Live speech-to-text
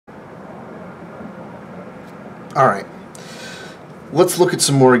Alright, let's look at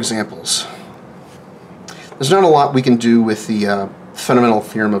some more examples. There's not a lot we can do with the fundamental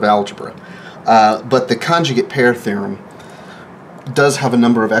theorem of algebra, but the conjugate pair theorem does have a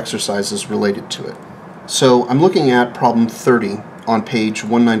number of exercises related to it. So I'm looking at problem 30 on page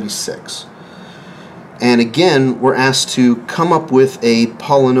 196. And again, we're asked to come up with a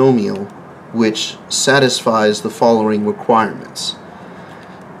polynomial which satisfies the following requirements.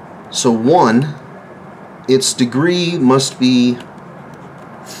 So 1, its degree must be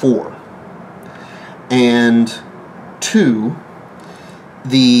 4. And 2,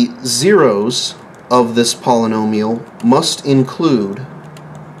 the zeros of this polynomial must include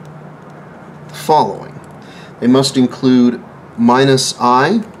the following. They must include minus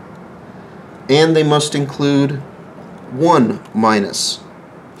I, and they must include 1 minus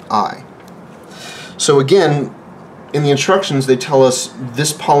I. So again, in the instructions they tell us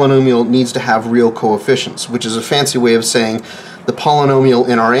this polynomial needs to have real coefficients, which is a fancy way of saying the polynomial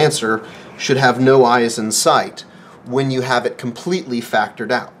in our answer should have no i's in sight when you have it completely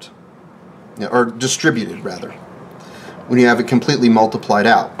factored out, or distributed rather, when you have it completely multiplied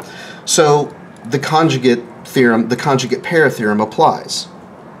out. So the conjugate theorem, the conjugate pair theorem applies,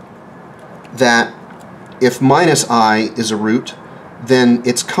 that if minus I is a root, then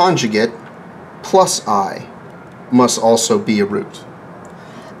its conjugate plus I must also be a root.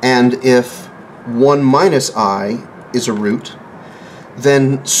 And if 1 minus I is a root,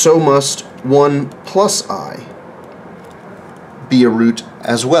 then so must 1 plus I be a root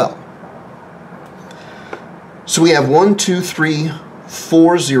as well. So we have 1, 2, 3,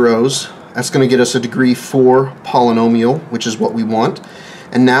 4 zeros. That's going to get us a degree 4 polynomial, which is what we want.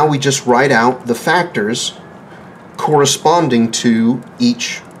 And now we just write out the factors corresponding to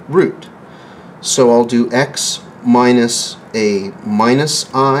each root. So I'll do x minus a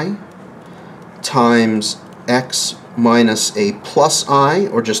minus I times x minus a plus I,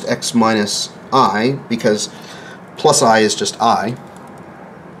 or just x minus I, because plus I is just I.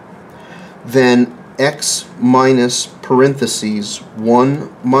 Then x minus parentheses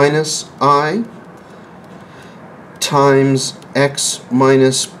 1 minus I times x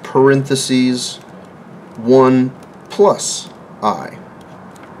minus parentheses 1 plus I.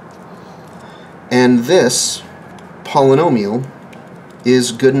 And this polynomial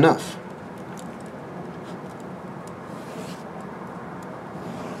is good enough.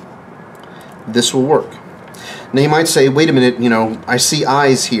 This will work. Now you might say, wait a minute, I see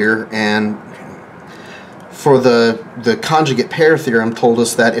i's here, and for the conjugate pair theorem told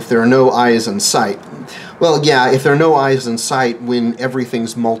us that if there are no i's in sight. Well, yeah, if there are no i's in sight when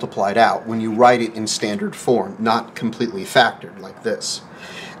everything's multiplied out, when you write it in standard form, not completely factored like this.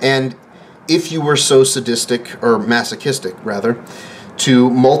 And if you were so sadistic, or masochistic rather, to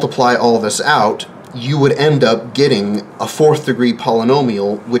multiply all this out, you would end up getting a 4th degree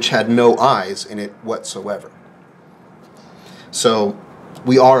polynomial which had no i's in it whatsoever. So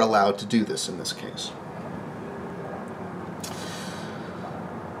we are allowed to do this in this case.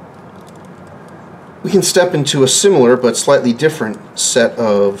 We can step into a similar but slightly different set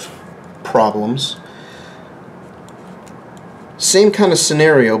of problems. Same kind of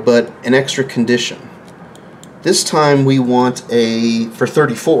scenario, but an extra condition. This time we want for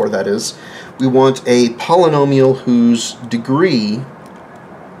 34 that is, we want a polynomial whose degree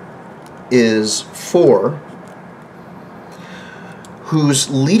is 4, whose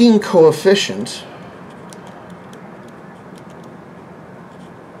leading coefficient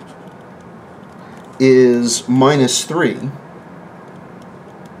is minus 3,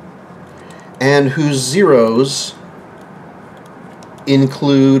 and whose zeros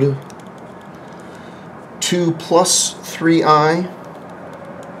include 2 plus 3i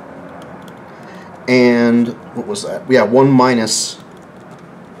and what was that? Yeah, 1 minus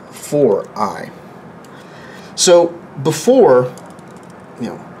 4i. So before,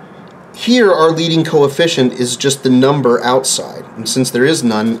 here our leading coefficient is just the number outside, and since there is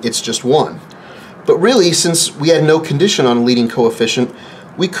none, it's just 1. But really, since we had no condition on a leading coefficient,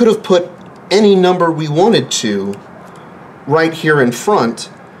 we could have put any number we wanted to right here in front,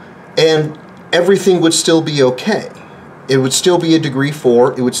 and everything would still be okay. It would still be a degree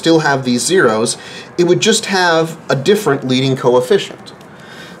 4, it would still have these zeros, it would just have a different leading coefficient.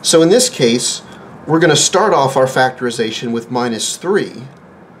 So in this case, we're going to start off our factorization with minus 3,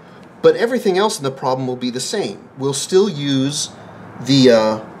 but everything else in the problem will be the same. We'll still use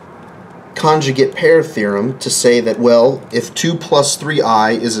the conjugate pair theorem to say that, well, if 2 plus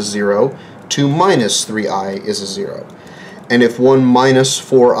 3i is a 0, 2 minus 3i is a 0. And if 1 minus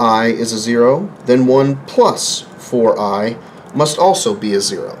 4i is a 0, then 1 plus 4i must also be a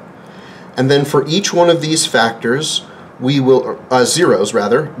 0. And then for each one of these factors, we will, zeros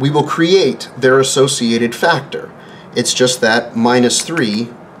rather, we will create their associated factor. It's just that minus 3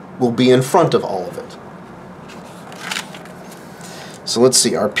 will be in front of all of it. So let's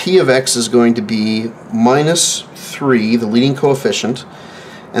see, our p of x is going to be minus 3, the leading coefficient,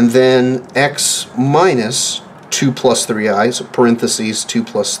 and then x minus 2 plus 3i, so parentheses 2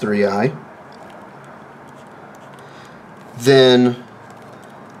 plus 3i, then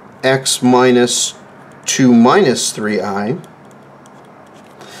x minus 2 minus 3i,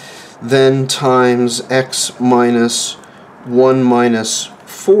 then times x minus 1 minus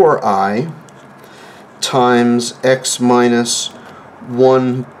 4i times x minus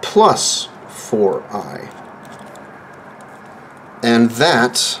 1 plus 4i. And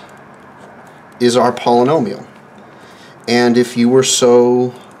that is our polynomial. And if you were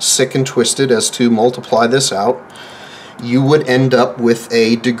so sick and twisted as to multiply this out, you would end up with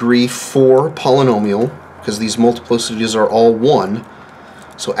a degree 4 polynomial, because these multiplicities are all 1.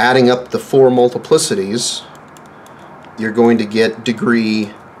 So adding up the 4 multiplicities, you're going to get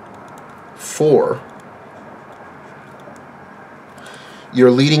degree 4. Your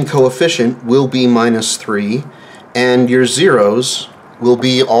leading coefficient will be minus 3, and your zeros will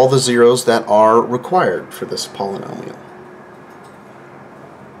be all the zeros that are required for this polynomial.